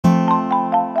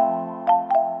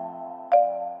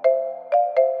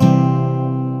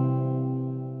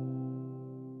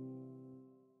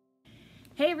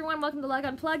everyone, welcome to Lug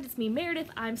Unplugged. It's me, Meredith.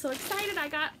 I'm so excited. I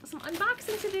got some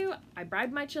unboxing to do. I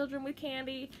bribed my children with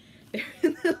candy. They're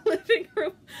in the living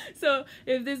room. So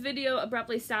if this video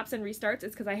abruptly stops and restarts,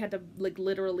 it's because I had to like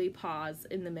literally pause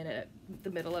in the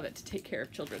middle of it to take care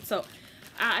of children. So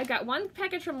I got one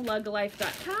package from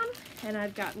luglife.com and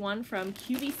I've got one from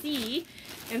QVC.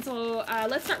 And so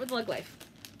let's start with Lug Life.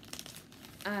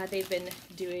 They've been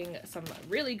doing some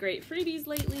really great freebies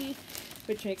lately,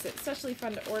 which makes it especially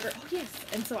fun to order. Oh yes,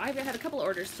 and so I've had a couple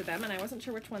orders to them and I wasn't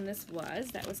sure which one this was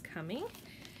that was coming.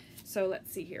 So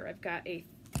let's see here. I've got a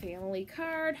family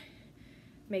card,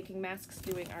 making masks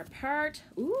doing our part.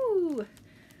 Ooh,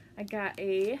 I got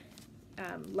a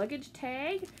luggage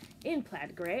tag in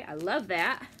plaid gray. I love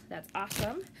that. That's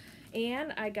awesome.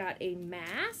 And I got a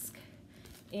mask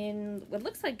in what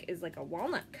looks like is like a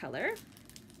walnut color.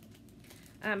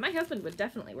 My husband would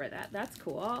definitely wear that. That's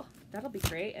cool. That'll be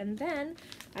great. And then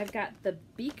I've got the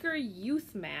Beaker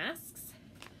youth masks,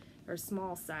 or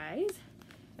small size.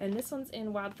 And this one's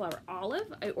in Wildflower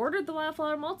Olive. I ordered the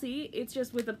Wildflower Multi. It's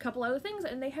just with a couple other things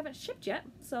and they haven't shipped yet.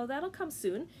 So that'll come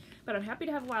soon. But I'm happy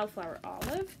to have Wildflower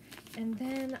Olive. And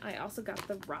then I also got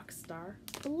the Rockstar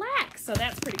Black. So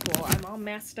that's pretty cool. I'm all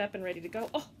masked up and ready to go.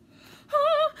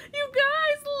 Oh, you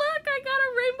guys, look, I got a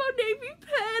Rainbow Navy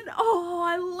pen. Oh,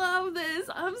 I love this.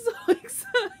 I'm so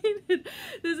excited.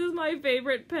 This is my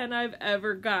favorite pen I've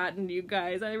ever gotten, you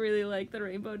guys. I really like the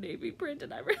Rainbow Navy print,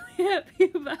 and I'm really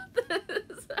happy about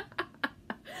this.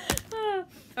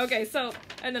 Okay, so,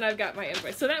 and then I've got my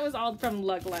invoice. So that was all from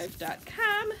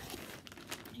luglife.com.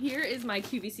 Here is my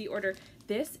QVC order.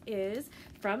 This is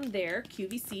from their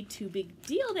QVC 2 Big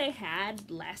Deal they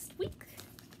had last week.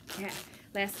 Yeah,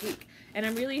 last week. And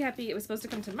I'm really happy. It was supposed to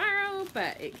come tomorrow,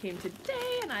 but it came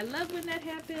today, and I love when that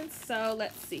happens. So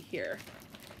let's see here.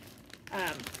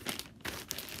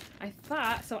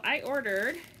 I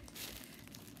ordered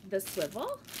the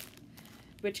Swivel,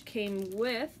 which came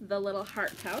with the little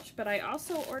heart pouch, but I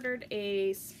also ordered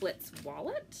a Splits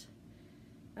wallet.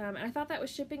 And I thought that was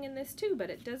shipping in this too, but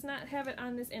it does not have it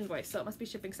on this invoice, so it must be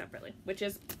shipping separately, which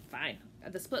is fine.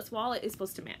 The Splits wallet is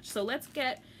supposed to match. So let's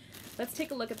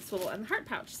take a look at the Swivel and the heart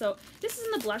pouch. So this is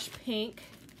in the blush pink.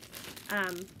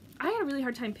 I had a really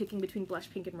hard time picking between blush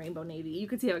pink and rainbow navy. You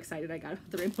can see how excited I got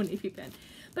about the rainbow navy pen.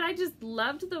 But I just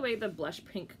loved the way the blush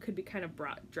pink could be kind of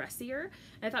dressier.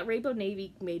 And I thought rainbow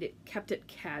navy kept it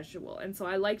casual. And so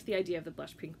I liked the idea of the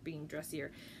blush pink being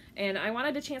dressier. And I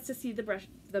wanted a chance to see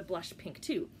the blush pink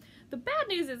too. The bad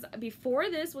news is before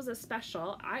this was a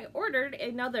special, I ordered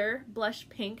another blush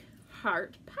pink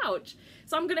heart pouch.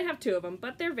 So I'm gonna have two of them,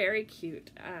 but they're very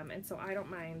cute. And so I don't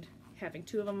mind having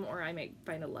two of them, or I might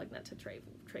find a lug nut to trade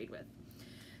with.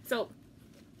 So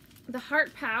the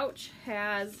heart pouch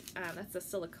has, that's a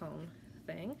silicone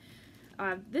thing.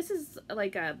 This is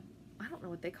like a, I don't know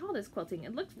what they call this quilting.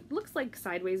 It looks like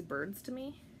sideways birds to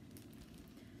me.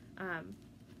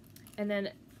 And then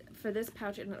for this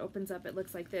pouch, and it opens up, it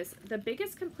looks like this. The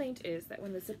biggest complaint is that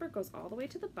when the zipper goes all the way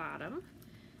to the bottom,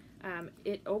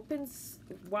 it opens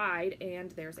wide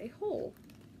and there's a hole.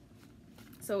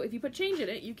 So if you put change in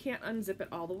it, you can't unzip it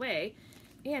all the way.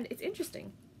 And it's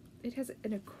interesting. It has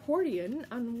an accordion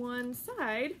on one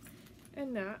side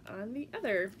and not on the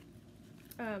other.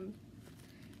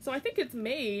 So I think it's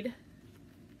made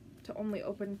to only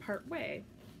open part way.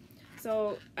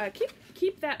 So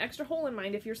keep that extra hole in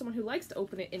mind if you're someone who likes to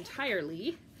open it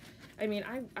entirely. I mean,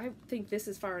 I think this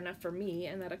is far enough for me,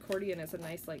 and that accordion is a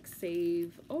nice, like,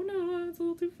 save. Oh no, it's a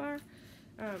little too far.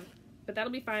 But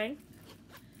that'll be fine.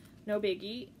 No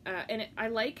biggie. And I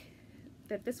like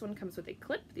that this one comes with a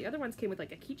clip. The other ones came with,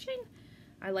 like, a keychain.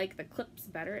 I like the clips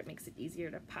better. It makes it easier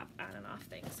to pop on and off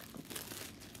things.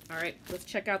 All right, let's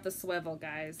check out the Swivel,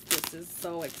 guys. This is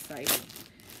so exciting.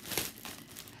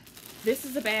 This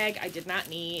is a bag I did not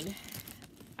need.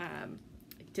 I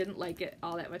didn't like it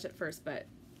all that much at first, but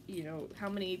you know, how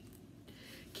many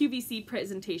QVC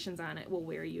presentations on it will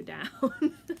wear you down.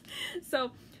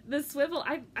 So the Swivel,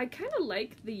 I kind of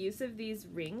like the use of these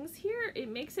rings here. It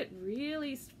makes it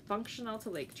really functional to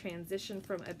like transition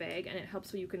from a bag, and it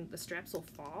helps so the straps will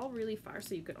fall really far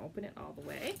so you can open it all the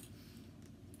way.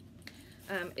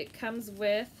 It comes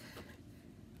with,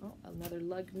 oh, another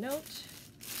lug note,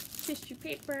 tissue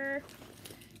paper.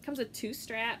 It comes with two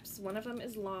straps. One of them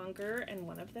is longer and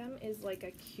one of them is like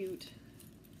a cute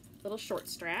little short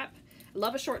strap. I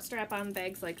love a short strap on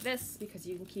bags like this because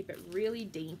you can keep it really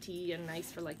dainty and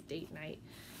nice for like date night.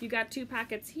 You got two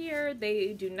pockets here.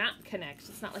 They do not connect.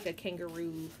 It's not like a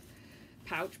kangaroo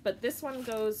pouch, but this one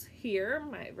goes here,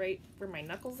 right where my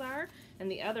knuckles are,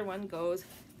 and the other one goes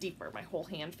deeper. My whole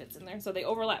hand fits in there, so they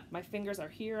overlap. My fingers are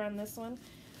here on this one,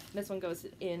 This one goes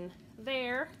in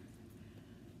there.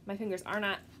 My fingers are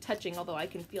not touching, although I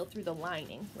can feel through the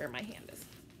lining where my hand is.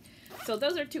 So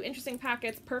those are two interesting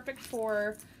pockets, perfect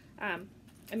for, I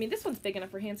mean, this one's big enough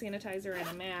for hand sanitizer and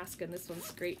a mask, and this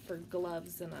one's great for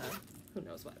gloves and who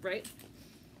knows what, right?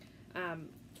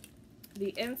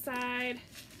 The inside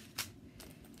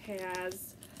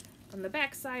has, on the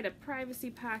back side, a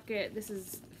privacy pocket. This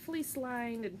is fleece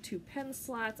lined and 2 pen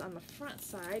slots. On the front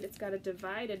side, it's got a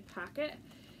divided pocket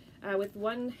with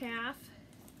one half.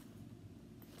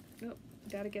 Oh,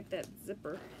 gotta get that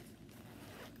zipper.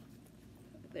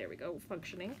 There we go,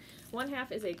 functioning. One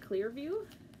half is a clear view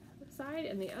side,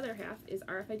 and the other half is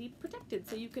RFID protected.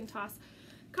 So you can toss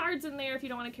cards in there if you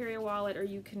don't want to carry a wallet, or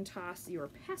you can toss your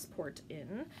passport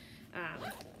in,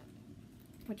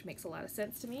 which makes a lot of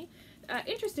sense to me.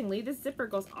 Interestingly, this zipper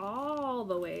goes all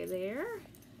the way there.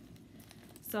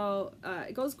 So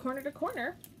it goes corner to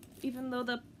corner, even though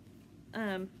the,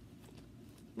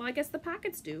 well, I guess the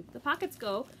pockets do. The pockets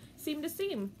go seam to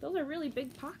seam. Those are really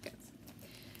big pockets.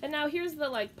 And now here's the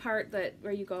like part that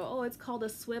where you go, oh, it's called a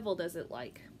swivel. Does it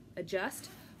like adjust?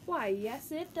 Why,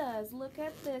 yes it does. Look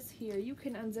at this here. You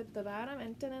can unzip the bottom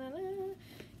and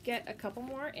get a couple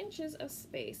more inches of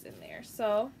space in there.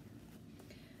 So,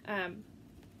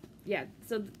 yeah,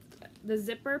 so the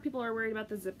zipper, people are worried about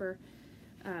the zipper.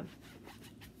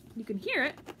 You can hear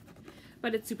it,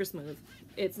 but it's super smooth.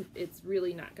 It's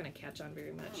really not going to catch on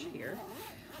very much here.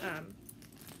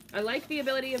 I like the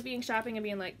ability of being shopping and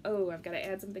being like, oh, I've got to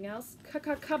add something else.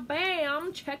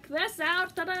 Ka-ka-ka-bam! Check this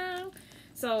out! Ta-da!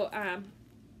 So,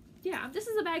 yeah, this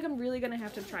is a bag I'm really going to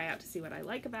have to try out to see what I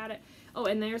like about it. Oh,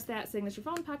 and there's that signature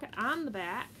phone pocket on the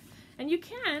back. And you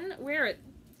can wear it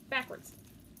backwards.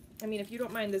 I mean, if you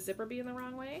don't mind the zipper being the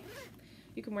wrong way,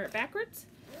 you can wear it backwards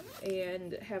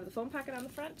and have the phone pocket on the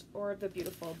front, or the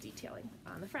beautiful detailing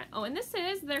on the front. Oh, and this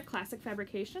is their classic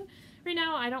fabrication. Right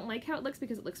now, I don't like how it looks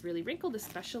because it looks really wrinkled,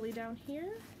 especially down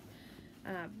here.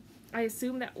 I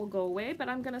assume that will go away, but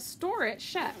I'm going to store it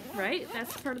shut, right?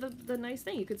 That's part of the nice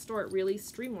thing. You could store it really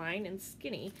streamlined and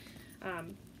skinny.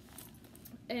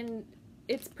 And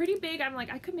it's pretty big. I'm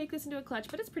like, I could make this into a clutch,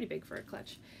 but it's pretty big for a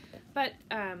clutch. But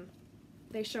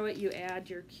they show it, you add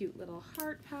your cute little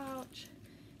heart pouch,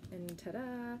 and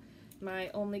ta-da! My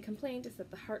only complaint is that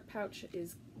the heart pouch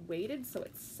is weighted, so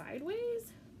it's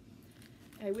sideways.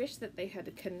 I wish that they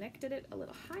had connected it a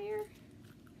little higher,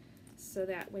 so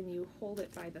that when you hold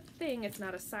it by the thing, it's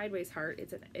not a sideways heart,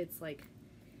 it's like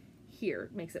here,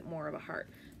 it makes it more of a heart.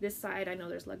 This side, I know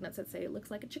there's lug nuts that say it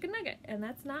looks like a chicken nugget, and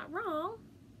that's not wrong.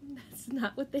 That's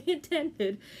not what they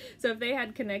intended. So if they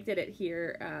had connected it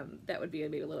here, that would be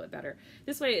maybe a little bit better.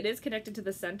 This way it is connected to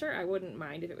the center. I wouldn't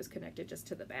mind if it was connected just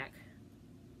to the back.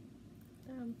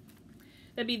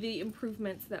 That'd be the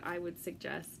improvements that I would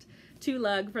suggest to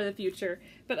lug for the future.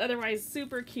 But otherwise,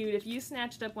 super cute. If you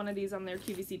snatched up one of these on their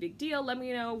QVC Big Deal, let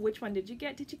me know which one did you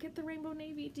get. Did you get the rainbow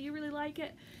navy? Do you really like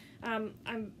it?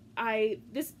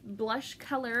 This blush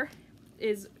color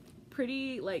is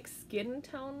pretty like skin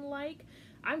tone like.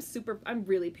 I'm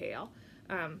really pale,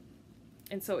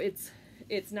 and so it's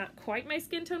not quite my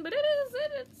skin tone, but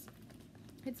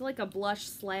it's like a blush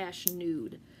slash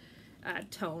nude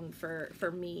tone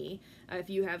for me. If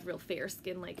you have real fair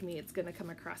skin like me, it's gonna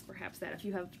come across perhaps that. If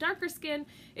you have darker skin,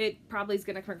 it probably is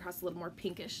gonna come across a little more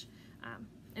pinkish.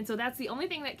 And so that's the only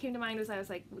thing that came to mind, was I was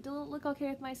like, will it look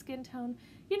okay with my skin tone?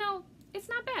 You know, it's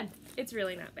not bad. It's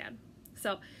really not bad.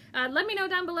 So let me know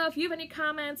down below if you have any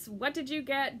comments. What did you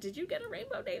get? Did you get a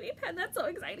rainbow navy pen? That's so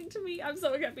exciting to me. I'm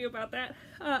so happy about that.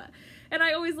 And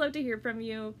I always love to hear from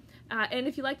you. And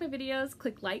if you like my videos,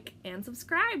 click like and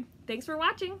subscribe. Thanks for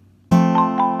watching.